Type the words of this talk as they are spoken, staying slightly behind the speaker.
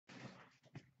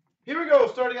Here we go,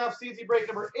 starting off CZ break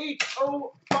number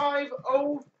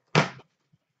 8050.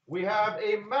 We have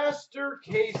a Master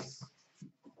Case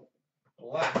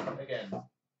Black again.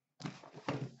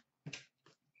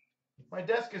 My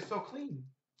desk is so clean.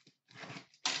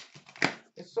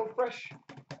 It's so fresh.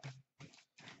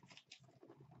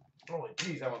 Holy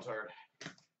geez, that one's hard.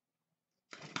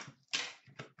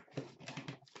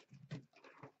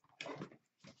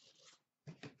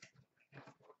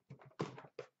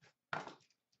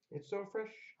 It's so fresh,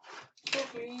 so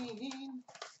clean.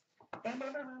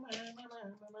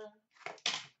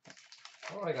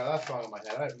 Oh, I got that song in my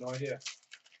head. I have no idea.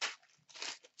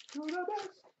 Do the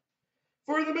best.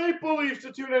 For the Maple Leafs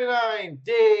to 299,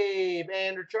 Dave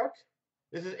Anderchuk.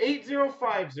 This is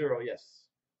 8050, yes.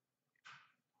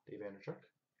 Dave Anderchuk.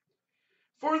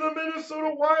 For the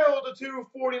Minnesota Wild to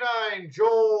 249,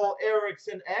 Joel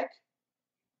Eriksson Ek.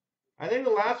 I think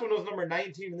the last one was number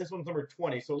 19 and this one's number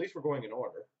 20, so at least we're going in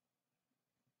order.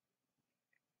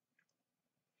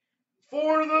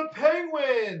 For the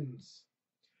Penguins,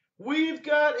 we've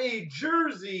got a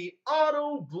jersey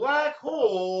auto black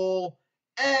hole,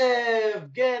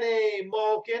 Evgeny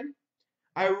Malkin.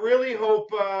 I really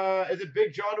hope, is it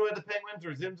Big John who had the Penguins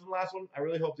or Zim's in the last one? I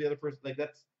really hope the other person, like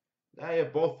that's, I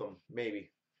have both of them,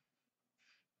 maybe.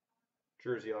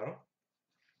 Jersey auto.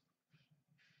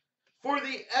 For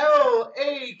the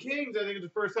LA Kings, I think it's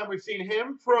the first time we've seen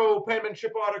him, pro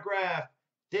penmanship autograph,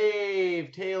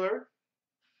 Dave Taylor.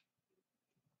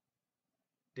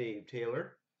 Dave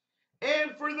Taylor.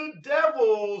 And for the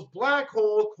Devils, black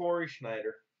hole, Corey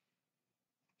Schneider.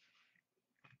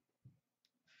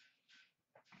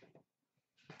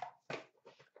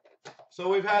 So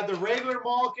we've had the regular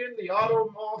Malkin, the auto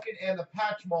Malkin, and the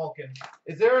patch Malkin.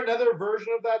 Is there another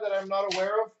version of that that I'm not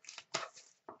aware of?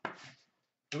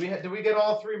 Do we get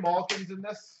all three Malkins in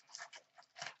this?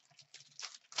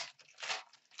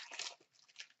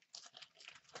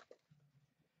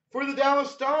 For the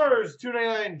Dallas Stars,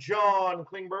 299, John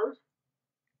Klingberg.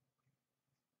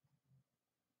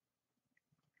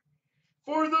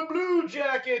 For the Blue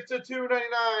Jackets, a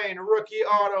 299, rookie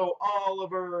auto,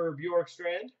 Oliver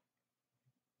Bjorkstrand.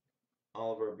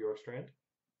 Oliver Bjorkstrand.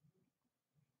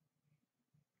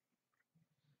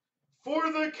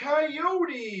 For the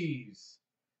Coyotes,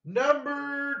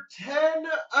 number 10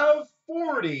 of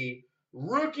 40,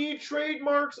 rookie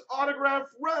trademarks autograph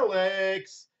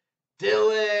relics,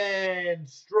 Dylan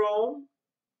Strome.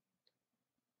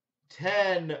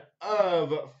 10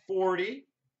 of 40,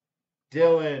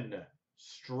 Dylan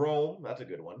Strome. That's a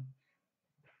good one.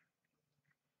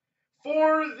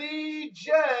 For the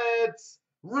Jets,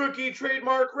 rookie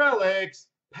trademark relics,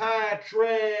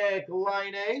 Patrick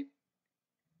Laine.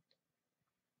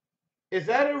 Is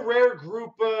that a rare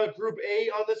group A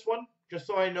on this one? Just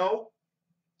so I know.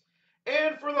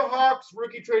 And for the Hawks,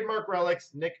 rookie trademark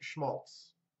relics, Nick Schmaltz.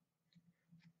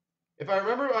 If I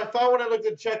remember, I thought when I looked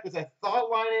at the checklist, I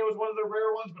thought Laine was one of the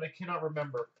rare ones, but I cannot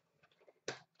remember.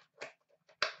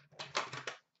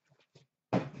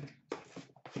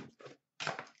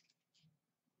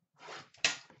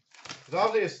 Because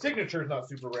obviously his signature is not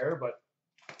super rare, but.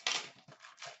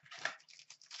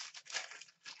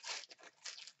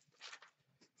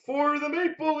 For the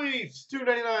Maple Leafs,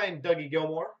 299, Dougie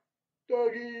Gilmour.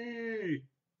 Dougie.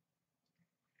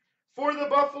 For the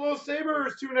Buffalo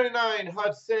Sabres, 299,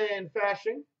 Hudson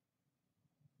Fasching.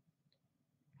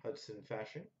 Hudson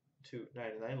Fasching,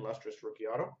 299, lustrous rookie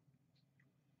auto.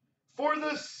 For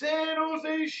the San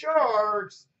Jose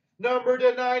Sharks, number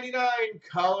to 99,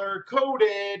 color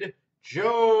coded,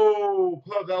 Joe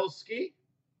Pavelski.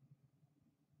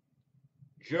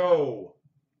 Joe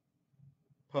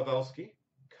Pavelski,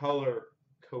 color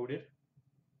coded.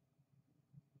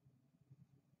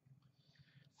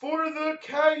 For the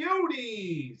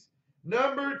Coyotes,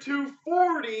 number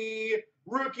 240,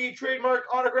 rookie trademark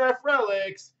autograph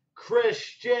relics,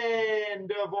 Christian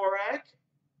Dvorak.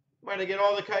 Might have get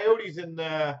all the Coyotes in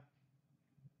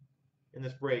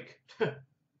this break.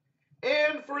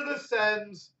 And for the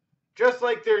Sens, just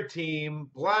like their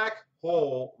team, black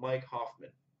hole, Mike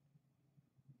Hoffman.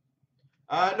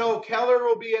 No, Keller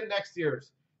will be in next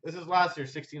year's. This is last year,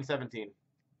 16-17.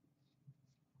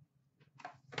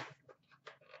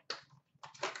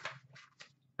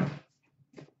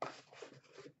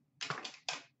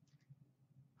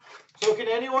 So can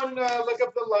anyone look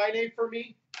up the Laine for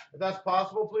me, if that's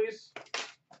possible, please?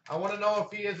 I want to know if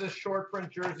he has a short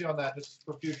print jersey on that, just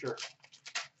for future.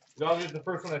 That is the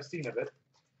first one I've seen of it.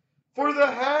 For the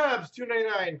Habs,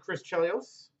 299, Chris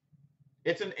Chelios.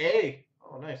 It's an A.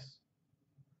 Oh, nice.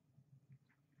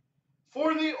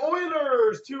 For the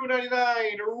Oilers,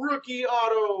 $2.99 rookie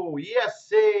auto,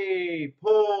 Jesse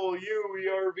Puljujärvi.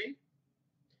 Puljujärvi.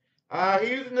 He's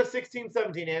using the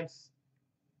 16-17 amps.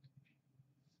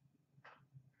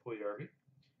 Puljujärvi.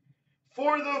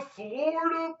 For the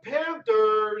Florida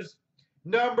Panthers,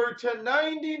 number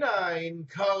 /99,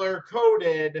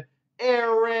 color-coded,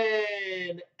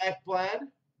 Aaron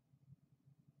Ekblad.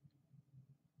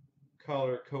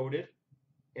 Color-coded,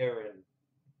 Aaron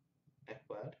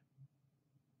Ekblad.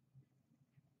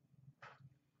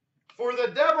 For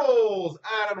the Devils,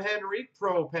 Adam Henrique,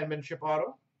 pro penmanship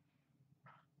auto.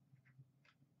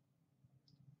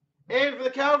 And for the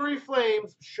Calgary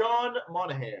Flames, Sean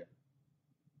Monahan.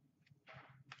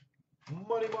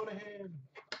 Money Monahan.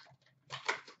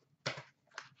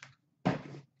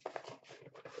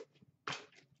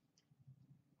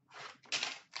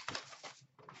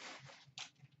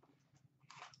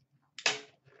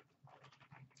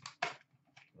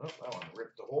 Oh, that one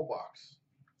ripped the whole box.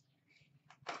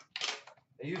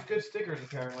 They use good stickers,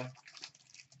 apparently.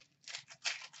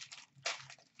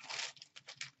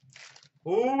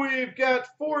 We've got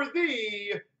for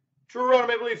the Toronto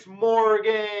Maple Leafs,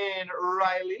 Morgan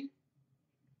Riley.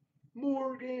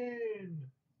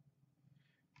 Morgan.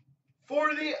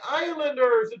 For the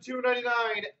Islanders, the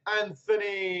 /299,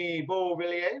 Anthony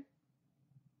Beauvillier.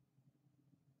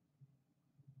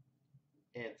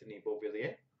 Anthony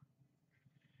Beauvillier.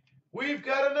 We've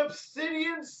got an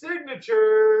Obsidian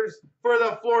Signatures for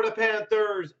the Florida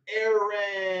Panthers,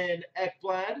 Aaron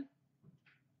Ekblad.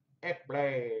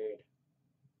 Ekblad.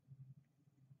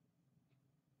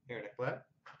 Aaron Ekblad.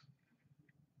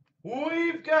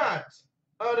 We've got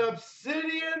an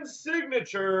Obsidian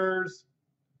Signatures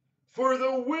for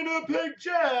the Winnipeg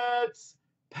Jets,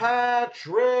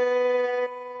 Patrick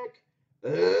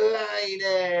Laine.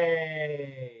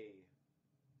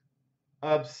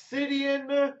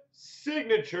 Obsidian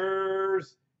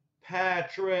Signatures,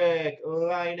 Patrick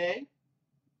Laine.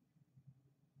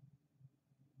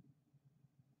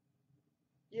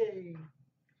 Yay.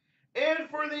 And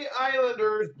for the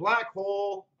Islanders, Black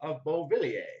Hole of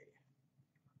Beauvillier.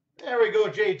 There we go,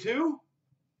 J2.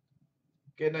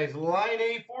 Get a nice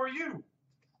Laine for you.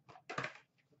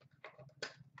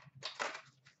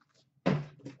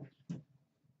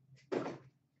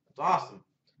 That's awesome.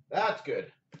 That's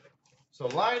good. So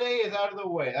Laine is out of the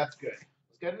way. That's good.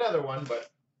 Let's get another one,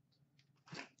 but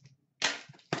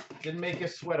didn't make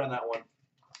us sweat on that one.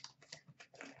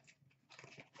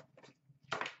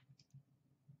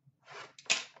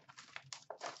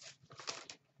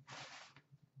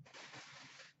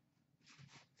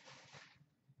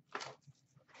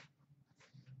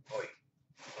 Oi.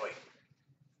 Oi.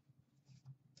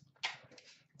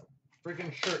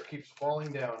 Freaking shirt keeps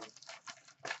falling down.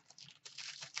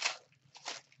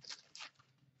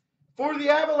 For the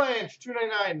Avalanche,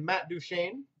 /299, Matt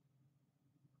Duchene.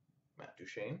 Matt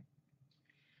Duchene.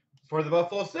 For the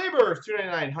Buffalo Sabres,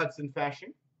 /299, Hudson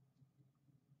Fasching.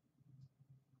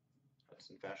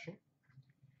 Hudson Fasching.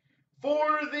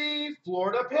 For the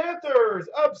Florida Panthers,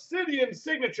 Obsidian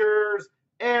Signatures,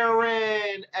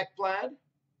 Aaron Ekblad.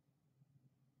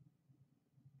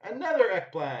 Another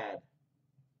Ekblad.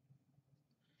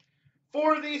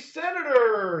 For the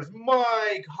Senators,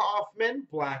 Mike Hoffman,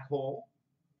 Black Hole.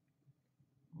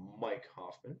 Mike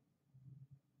Hoffman.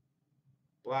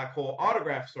 Black Hole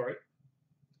autograph, sorry.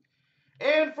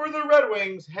 And for the Red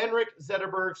Wings, Henrik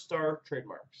Zetterberg, Star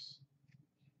Trademarks.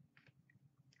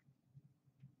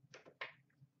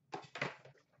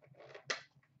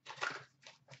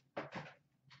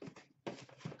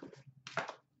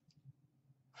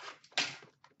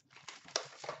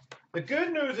 The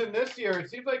good news in this year, it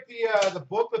seems like the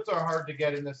booklets are hard to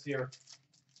get in this year.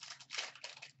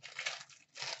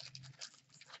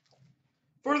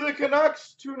 For the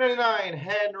Canucks, /299,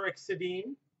 Henrik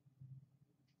Sedin.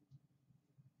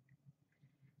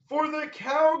 For the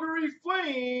Calgary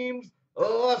Flames,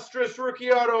 illustrious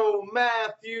rookie auto,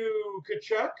 Matthew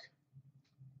Tkachuk.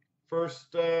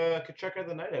 First Tkachuk of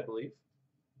the night, I believe.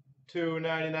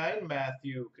 /299,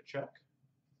 Matthew Tkachuk.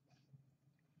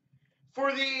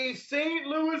 For the St.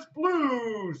 Louis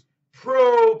Blues,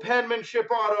 pro penmanship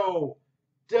auto,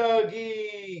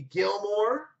 Dougie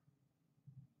Gilmour.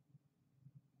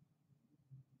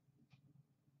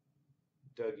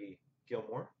 Dougie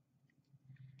Gilmour.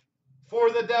 For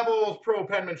the Devils, pro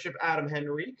penmanship, Adam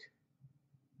Henrique.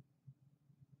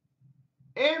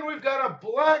 And we've got a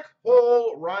Black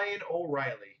Hole, Ryan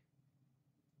O'Reilly.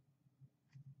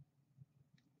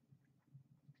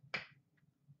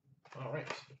 All right.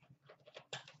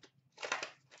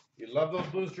 You love those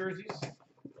Blues jerseys?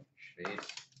 Jeez.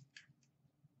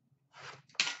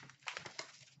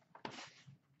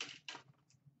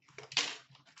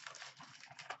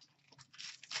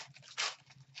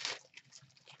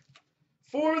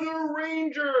 For the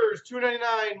Rangers, $2.99,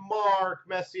 Mark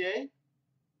Messier.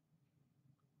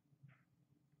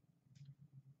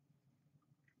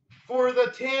 For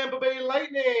the Tampa Bay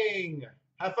Lightning,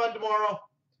 have fun tomorrow.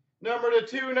 Number to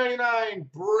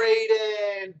 $2.99,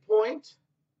 Braden Point.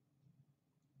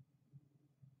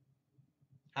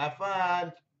 Have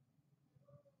fun.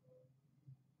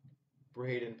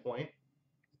 Braden Point.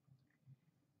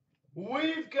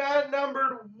 We've got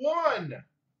numbered 1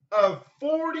 of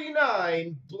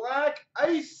 49 black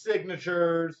ice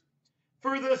signatures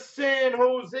for the San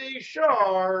Jose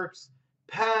Sharks,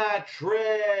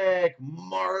 Patrick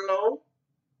Marleau.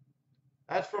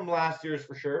 That's from last year's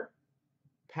for sure.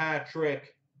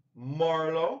 Patrick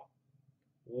Marleau,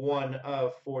 1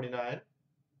 of 49.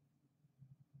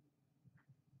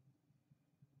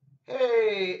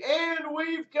 Hey, and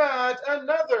we've got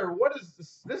another. What is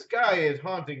this? This guy is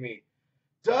haunting me.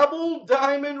 Double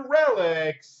diamond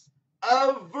relics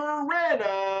of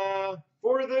Verena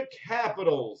for the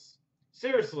Capitals.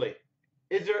 Seriously,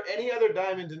 is there any other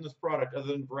diamonds in this product other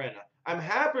than Verena? I'm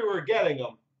happy we're getting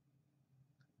them.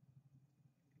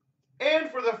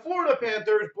 And for the Florida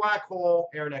Panthers, Black Hole,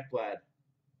 Aaron Ekblad.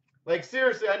 Like,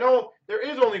 seriously, I know there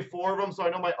is only 4 of them, so I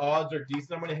know my odds are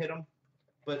decent. I'm going to hit them.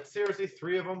 But seriously,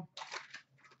 3 of them?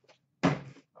 I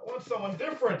want someone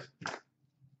different.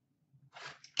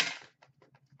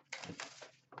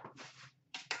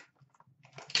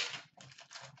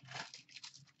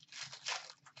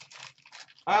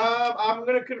 I'm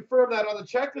going to confirm that on the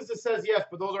checklist. It says yes,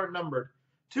 but those aren't numbered.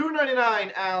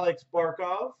 $2.99, Alex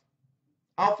Barkov.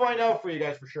 I'll find out for you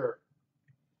guys for sure.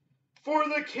 For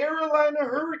the Carolina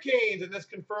Hurricanes, and this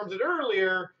confirms it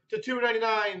earlier, to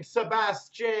 $2.99,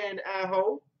 Sebastian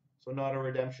Aho. So not a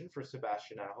redemption for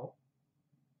Sebastian Aho.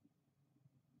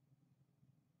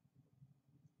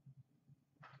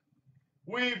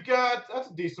 We've got, that's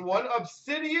a decent one,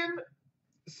 Obsidian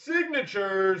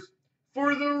Signatures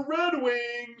for the Red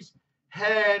Wings,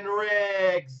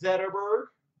 Henrik Zetterberg.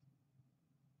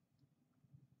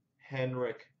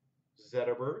 Henrik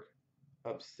Zetterberg,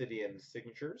 Obsidian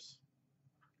Signatures.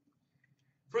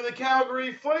 For the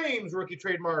Calgary Flames, rookie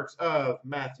trademarks of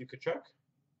Matthew Tkachuk.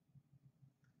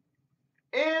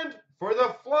 And for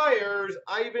the Flyers,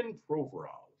 Ivan Provorov.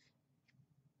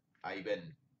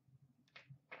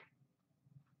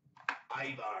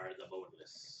 Ivar the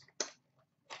Boneless.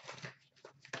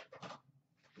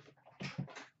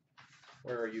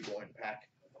 Where are you going, Pack?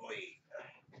 Wait.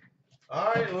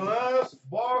 All right, last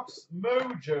box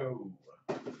mojo.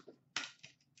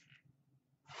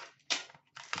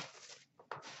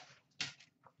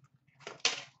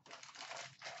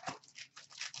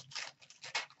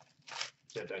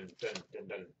 Dun, dun, dun, dun,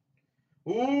 dun.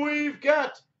 We've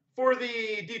got for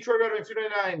the Detroit Red Wings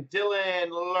 299, Dylan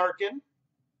Larkin.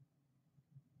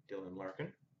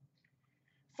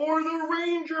 For the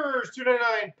Rangers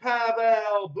 299,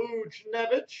 Pavel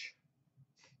Buchnevich.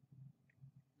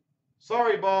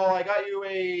 Sorry, Ball, I got you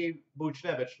a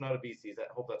Buchnevich, not a BC. I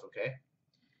hope that's okay.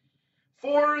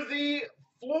 For the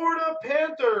Florida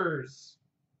Panthers,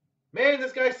 man,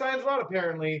 this guy signs a lot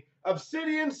apparently.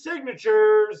 Obsidian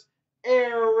Signatures,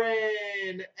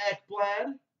 Aaron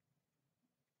Ekblad.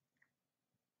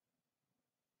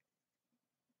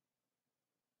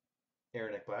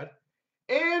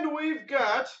 And we've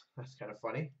got, that's kind of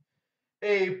funny,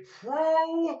 a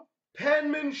pro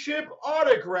penmanship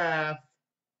autograph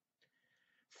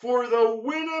for the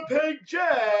Winnipeg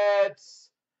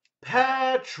Jets,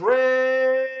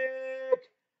 Patrick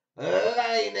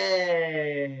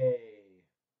Laine.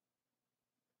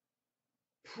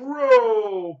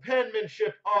 Pro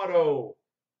penmanship auto,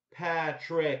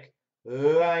 Patrick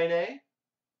Laine.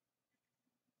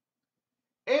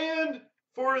 And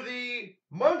for the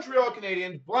Montreal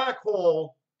Canadiens, Black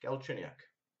Hole, Galchenyuk.